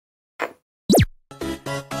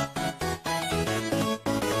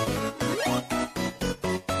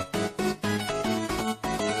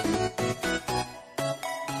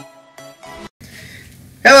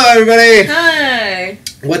everybody! Hi!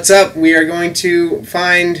 What's up? We are going to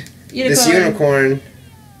find this unicorn.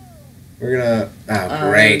 We're gonna... Oh,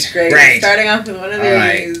 great. Great. Starting off with one of these.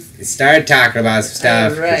 Alright. Start talking about some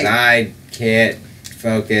stuff, because I can't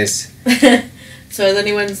focus. So has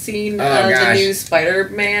anyone seen the new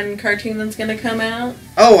Spider-Man cartoon that's gonna come out?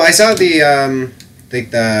 Oh, I saw they had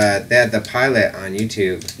the pilot on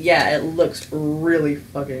YouTube. Yeah, it looks really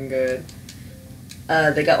fucking good.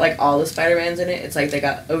 They got like all the Spider-Mans in it. It's like they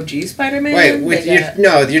got OG Spider-Man. Wait,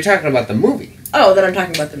 you're talking about the movie. Oh, then I'm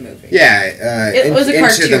talking about the movie. Yeah, it was a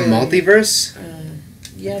cartoon. Into the Multiverse?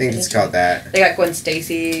 Yeah, I think it's called that. They got Gwen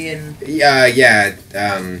Stacy and...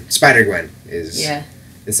 Spider-Gwen is... Yeah.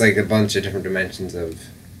 It's like a bunch of different dimensions of...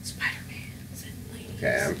 Spider-Man.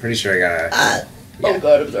 Okay, I'm pretty sure I gotta... Oh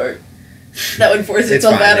god, I'm sorry. That one forced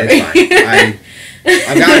itself out of me. It's fine.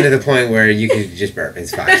 I've gotten to the point where you can just burp.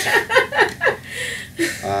 It's fine.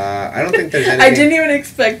 I don't think there's anything... I didn't even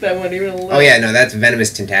expect that one even a little. Oh yeah, no, that's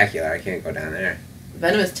Venomous Tentacular. I can't go down there.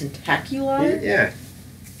 Venomous Tentacular? Yeah.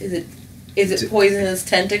 Is it poisonous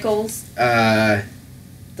tentacles?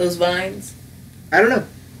 Those vines? I don't know.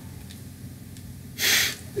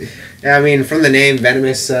 Yeah, I mean, from the name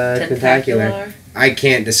Venomous Tentacular, I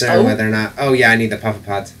can't discern whether or not... Oh yeah, I need the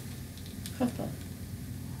Puffapods. Puffa.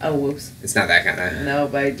 Oh, whoops. It's not that kind of... No,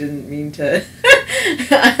 but I didn't mean to...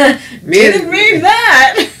 Didn't mean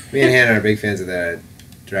that! Me and Hannah are big fans of the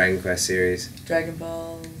Dragon Quest series. Dragon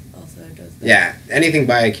Ball also does that. Yeah, anything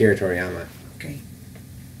by Akira Toriyama. Great.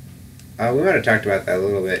 We might have talked about that a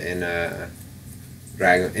little bit in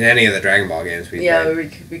any of the Dragon Ball games we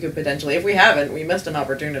played. we could potentially. If we haven't, we missed an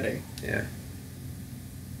opportunity. Yeah.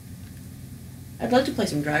 I'd love to play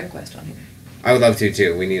some Dragon Quest on here. I would love to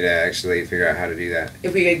too. We need to actually figure out how to do that.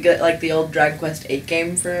 If we could get like the old Dragon Quest 8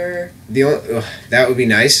 game for... that would be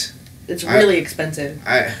nice. It's really expensive.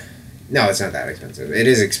 No, it's not that expensive. It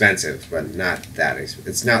is expensive, but not that expensive.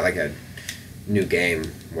 It's not like a new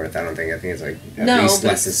game worth, I think it's like at least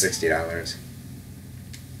less than $60.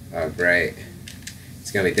 Oh, great.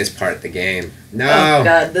 It's going to be this part of the game. No! Oh,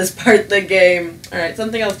 God, this part of the game. Alright,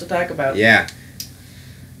 something else to talk about. Yeah.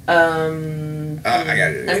 I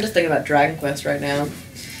gotta do it. I'm just thinking about Dragon Quest right now.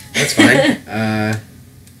 That's fine.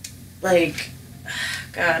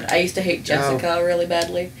 God, I used to hate Jessica really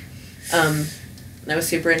badly. And I was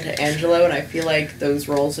super into Angelo, and I feel like those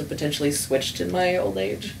roles have potentially switched in my old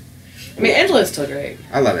age. I mean, Angelo's still great.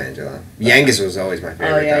 I love Angelo. Yangus was always my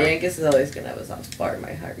favorite. Oh, yeah, Yangus is always going to have a soft spot in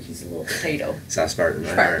my heart. He's a little potato. Soft spot in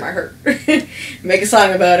my heart. Make a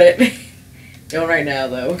song about it. Don't right now,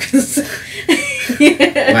 though, because...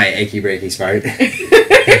 My achy breaky spart.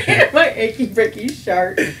 My achy breaky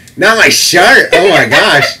shart. Not my shart! Oh my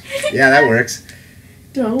gosh! Yeah, that works.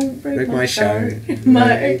 Don't break my shart.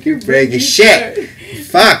 My achy breaky shit!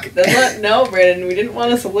 Fuck! No, Brandon, we didn't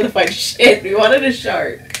want a solidified shit. We wanted a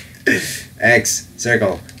shart. X,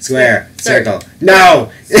 circle, square, circle.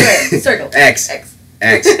 No! Square, circle. X,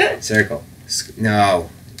 circle. No.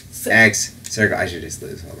 X, circle. I should just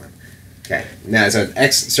lose. Hold on. Okay. Now, so it's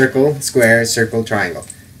X, circle, square, circle, triangle.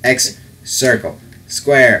 X, circle,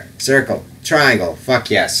 square, circle, triangle.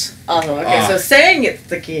 Fuck yes. Awesome. Okay, so saying it's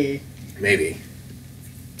the key. Maybe.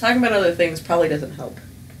 Talking about other things probably doesn't help.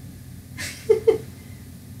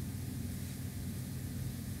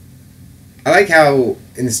 I like how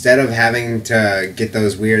instead of having to get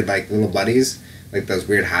those weird little buddies, like those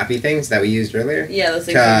weird happy things that we used earlier. Yeah, those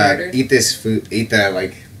things we murdered. Eat this food,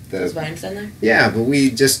 those vines down there? Yeah, but we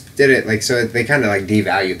just did it so they kind of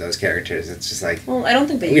devalued those characters. It's just like... Well, I don't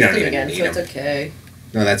think they used them again, so it's okay.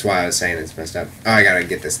 No, that's why I was saying it's messed up. Oh, I gotta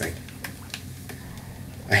get this thing.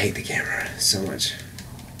 I hate the camera so much.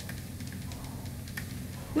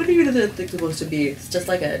 What are you think it's supposed to be? It's just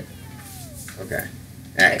like a... Okay.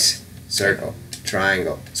 X, circle,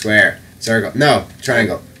 triangle, square, circle. No,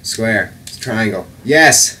 triangle, square, triangle.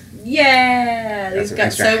 Yes! Yeah! These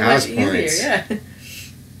got so much easier, yeah.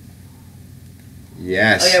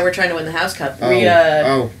 Yes. Oh yeah, we're trying to win the house cup. Wait,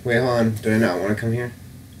 hold on. Do I not want to come here?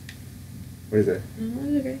 What is it? Oh,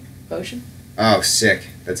 it's okay. Potion. Oh, sick.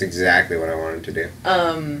 That's exactly what I wanted to do.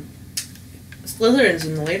 Slytherin's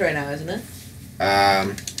in the lead right now, isn't it?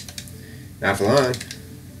 Not for long.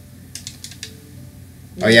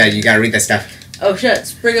 Oh yeah, you gotta read that stuff. Oh shit.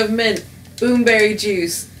 Sprig of mint, boomberry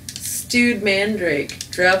juice, stewed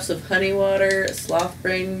mandrake, drops of honey water, sloth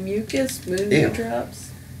brain mucus, moondew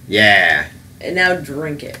drops. Yeah. And now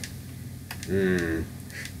drink it. Mmm.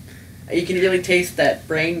 You can really taste that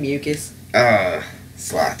brain mucus.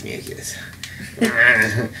 Sloth mucus.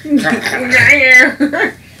 That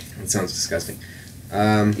sounds disgusting.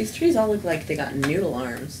 These trees all look like they got noodle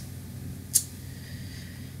arms.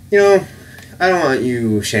 You know, I don't want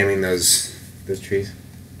you shaming those trees.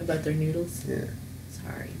 About their noodles? Yeah.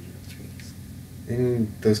 Sorry, noodle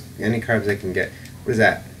trees. Any carbs I can get. What is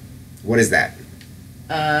that? What is that?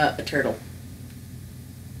 A turtle.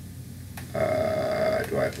 Do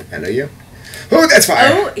I have to pendo you? Oh, that's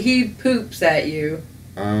fire! Oh, he poops at you.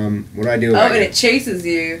 What do I do about you? Oh, and it chases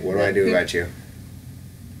you. What do I do about you?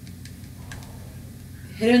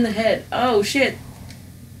 Hit him in the head. Oh, shit.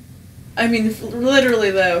 I mean,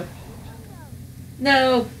 literally, though.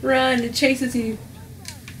 No, run. It chases you.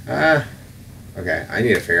 Okay. I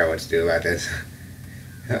need to figure out what to do about this.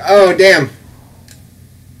 Oh, damn.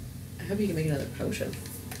 I hope you can make another potion.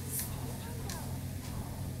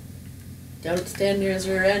 Don't stand near his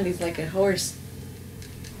rear end. He's like a horse.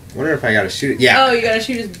 I wonder if I gotta shoot it. Yeah. Oh, you gotta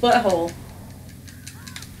shoot his butthole.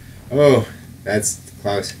 Oh, that's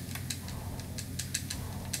close.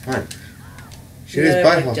 Come on. Shoot his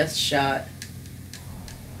butthole. Like, just shot.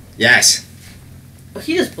 Yes. Oh,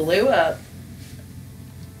 he just blew up.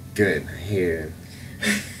 Good. I hate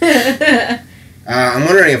it. I'm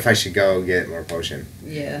wondering if I should go get more potion.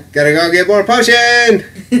 Yeah. Gotta go get more potion!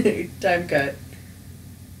 Time cut.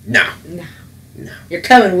 No. No. No. You're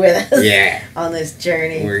coming with us. Yeah. On this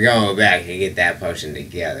journey. We're going back to get that potion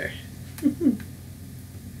together.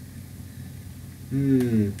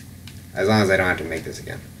 As long as I don't have to make this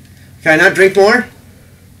again. Can I not drink more?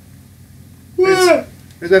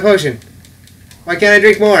 Where's my potion? Why can't I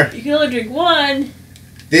drink more? You can only drink one.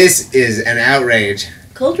 This is an outrage.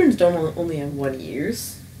 Cauldrons don't only have 1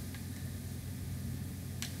 use.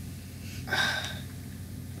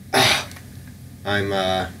 I'm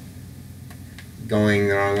going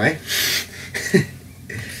the wrong way.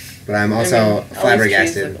 But I'm also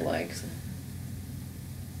flabbergasted. Look alike, so.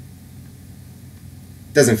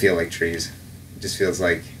 Doesn't feel like trees. It just feels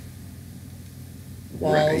like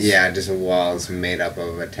walls. Yeah, just walls made up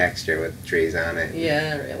of a texture with trees on it.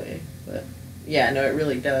 Yeah, really. But yeah, no, it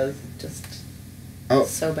really does. Just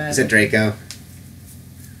so bad. Is it Draco?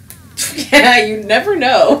 Yeah, you never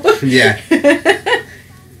know. Yeah.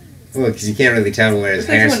 Well, because you can't really tell where his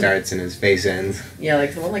hair starts and his face ends. Yeah,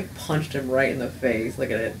 like someone like punched him right in the face.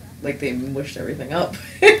 Look at it. Like they mushed everything up.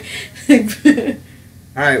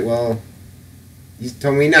 Alright, well, you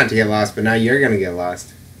told me not to get lost, but now you're going to get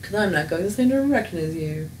lost. Because I'm not going the same direction as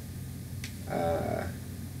you.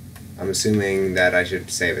 I'm assuming that I should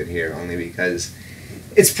save it here only because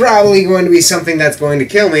it's probably going to be something that's going to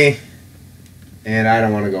kill me, and I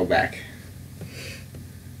don't want to go back.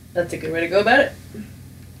 That's a good way to go about it.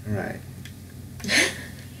 Alright.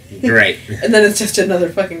 Great. And then it's just another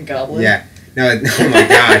fucking goblin. Yeah. No, oh my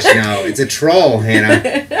gosh, no. It's a troll,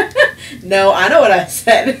 Hannah. No, I know what I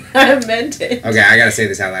said. I meant it. Okay, I gotta say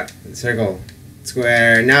this out loud. Circle.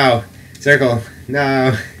 Square. No. Circle.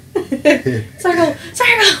 No. Circle.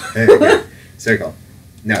 Circle. Circle.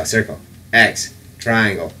 No, circle. X.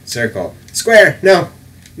 Triangle. Circle. Square. No.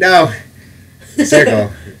 No.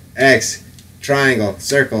 Circle. X. Triangle.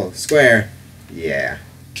 Circle. Square. Yeah.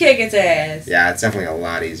 Kick its ass. Yeah, it's definitely a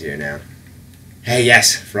lot easier now. Hey,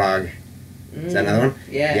 yes, frog. Is that another one?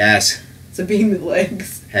 Yeah. Yes. It's a bean with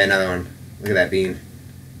legs. Hey, another one. Look at that bean.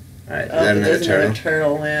 Alright, is Oh, that another there's turtle? another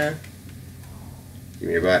turtle, yeah. Give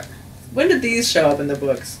me your butt. When did these show up in the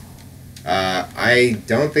books? I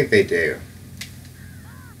don't think they do.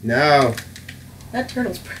 No. That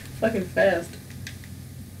turtle's pretty fucking fast.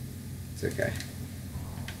 It's okay.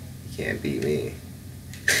 You can't beat me.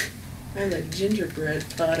 I'm a gingerbread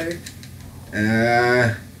potter.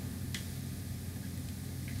 Uh.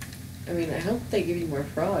 I mean, I hope they give you more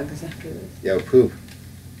frogs after this. Yo, poop.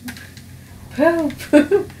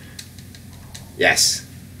 Poop. Yes.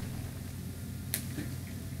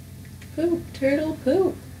 Poop. Turtle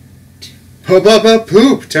poop. Poop, poop, poop,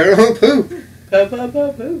 poop. Turtle poop. Poop, poop,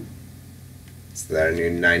 poop, poop. It's our new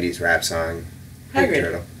 90s rap song. Hagrid. Poop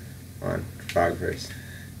turtle. Come on, frog first.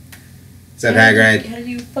 What's up, Hagrid? How did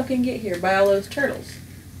you fucking get here by all those turtles?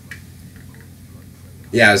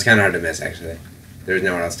 Yeah, it was kind of hard to miss, actually. There was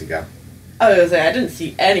nowhere else to go. I was gonna say, I didn't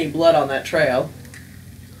see any blood on that trail.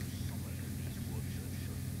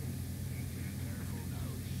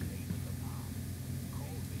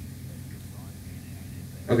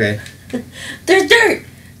 Okay. There's dirt!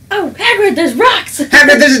 Oh, Hagrid, there's rocks!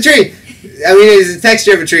 Hagrid, there's a tree! I mean, it's the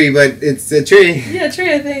texture of a tree, but it's a tree. Yeah,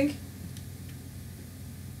 tree, I think.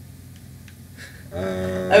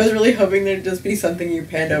 I was really hoping there'd just be something you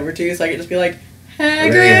panned over to, so I could just be like, Hagrid! I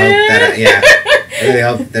really hope that, I really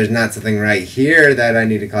hope there's not something right here that I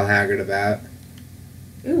need to call Hagrid about.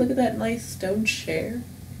 Ooh, look at that nice stone chair.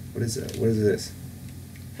 What is it? What is this?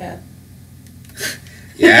 Path.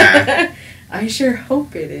 Yeah. I sure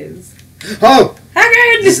hope it is. Oh! Hagrid!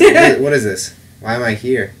 What is this? Why am I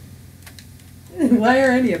here? Why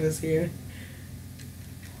are any of us here?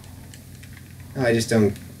 No, I just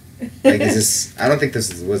don't. Like, is this? I don't think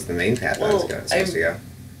this was the main path I was supposed to go.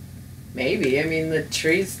 Maybe. I mean, the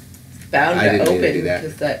tree's bound I to didn't mean open to do that.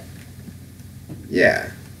 because that.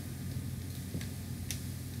 Yeah.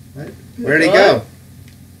 What? Where did he go?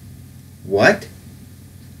 What?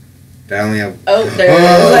 Did I only have... Oh, there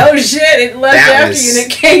it is. Oh, shit. It left after you and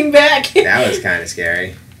it came back. That was kind of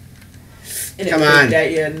scary. And Come it on. looked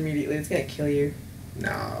at you immediately. It's going to kill you.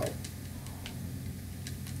 No.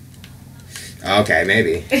 Okay,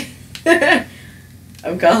 maybe.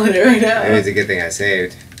 I'm calling it right now. Maybe it's a good thing I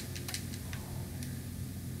saved.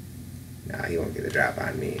 No, he won't get the drop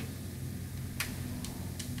on me.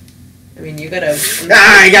 I mean, you gotta...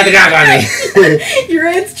 Ah, he got the drop on me! You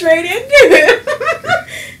ran straight into him.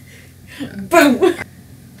 Boom.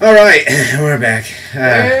 Alright, we're back.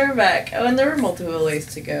 We're back. Oh, and there were multiple ways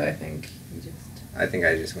to go, I think. I think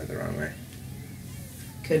I just went the wrong way.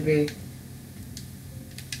 Could be.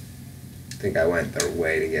 I think I went the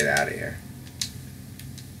way to get out of here.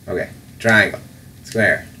 Okay. Triangle.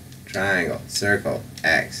 Square. Triangle. Circle.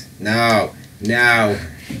 X. No. No.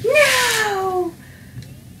 No!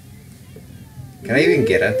 Can I even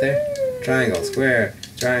get up there? Triangle. Square.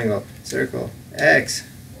 Triangle. Circle. X.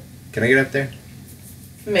 Can I get up there?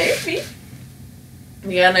 Maybe.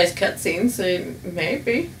 You got a nice cutscene, so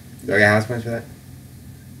maybe. Do I get house points for that?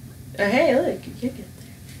 Hey, look, you can get there.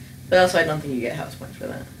 But also, I don't think you get house points for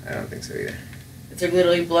that. I don't think so either. Is there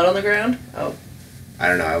literally blood on the ground? Oh. I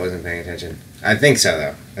don't know. I wasn't paying attention. I think so,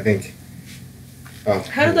 though. I think... Oh.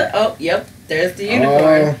 How did the... Oh, yep. There's the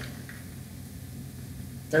unicorn. Oh.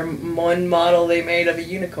 Their one model they made of a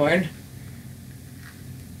unicorn.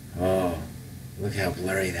 Oh. Look how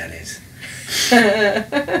blurry that is.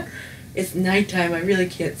 It's nighttime. I really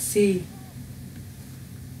can't see.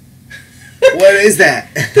 What is that?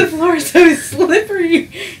 The floor is so slippery.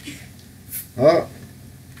 Oh.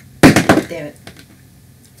 Damn it.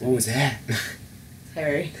 What was that?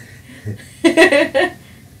 Sorry. I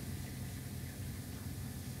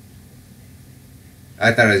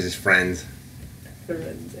thought it was just friends.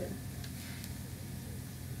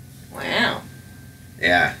 Wow.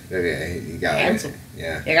 Yeah. You got Handsome. it.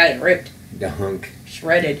 Yeah. You got it ripped. The hunk.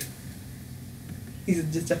 Shredded. He's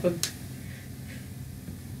just a hunk.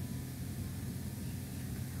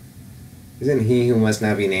 Isn't he who must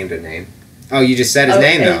not be named a name? Oh, you just said his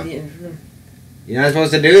name, though. Yeah. You're not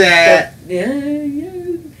supposed to do that. Yeah.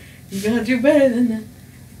 You gotta do better than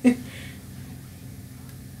that.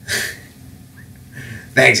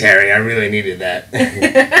 Thanks, Harry. I really needed that.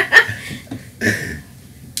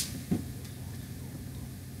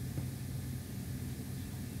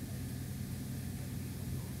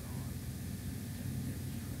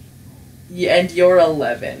 Yeah, and you're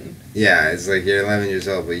 11. Yeah, it's like you're 11 years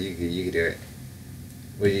old, but you could do it.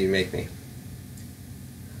 What did you make me?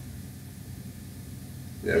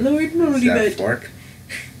 Lord, Is that a fork?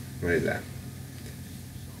 What is that?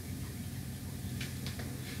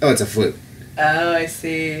 Oh, it's a flute. Oh, I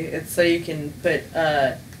see. It's so you can put,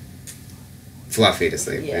 Fluffy to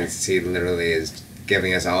sleep. Yeah. He literally is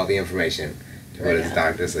giving us all the information to put his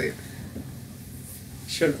dog to sleep.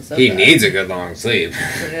 Should have said He that. needs a good long sleep.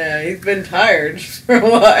 Yeah, he's been tired for a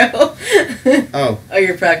while. Oh. Oh,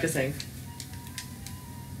 you're practicing.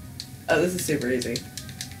 Oh, this is super easy.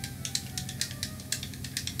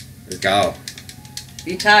 Let's go.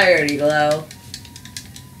 Be tired, Eagle-O.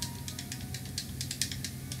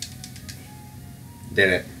 Did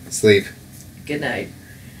it. Sleep. Good night.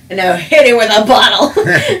 And now hit it with a bottle.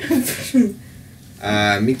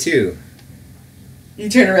 Me too. You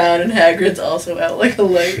turn around and Hagrid's also out like a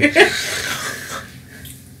light.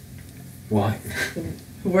 What?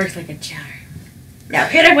 Who works like a charm. Now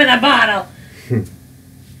hit him with a bottle.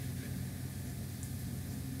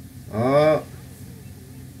 Oh.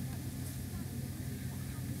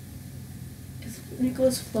 It's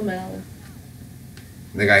Nicholas Flamel.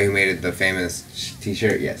 The guy who made it the famous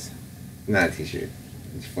t-shirt? Yes. Not a t-shirt.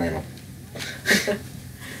 It's flannel.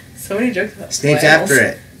 So many jokes about Snape's flannels. after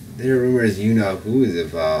it. There are rumors you know who is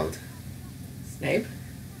involved. Snape?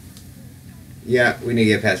 Yeah, we need to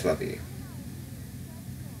get past Fluffy.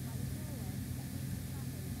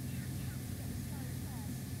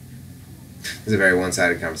 It's a very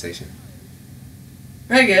one-sided conversation.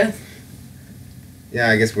 I guess. Yeah,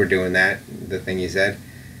 I guess we're doing that. The thing you said.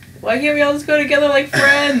 Why can't we all just go together like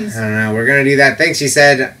friends? I don't know. We're gonna do that thing she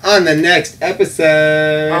said on the next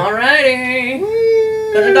episode. Alrighty.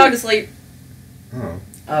 Woo. Put the dog to sleep. Oh.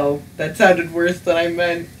 Oh, that sounded worse than I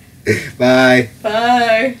meant. Bye.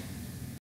 Bye.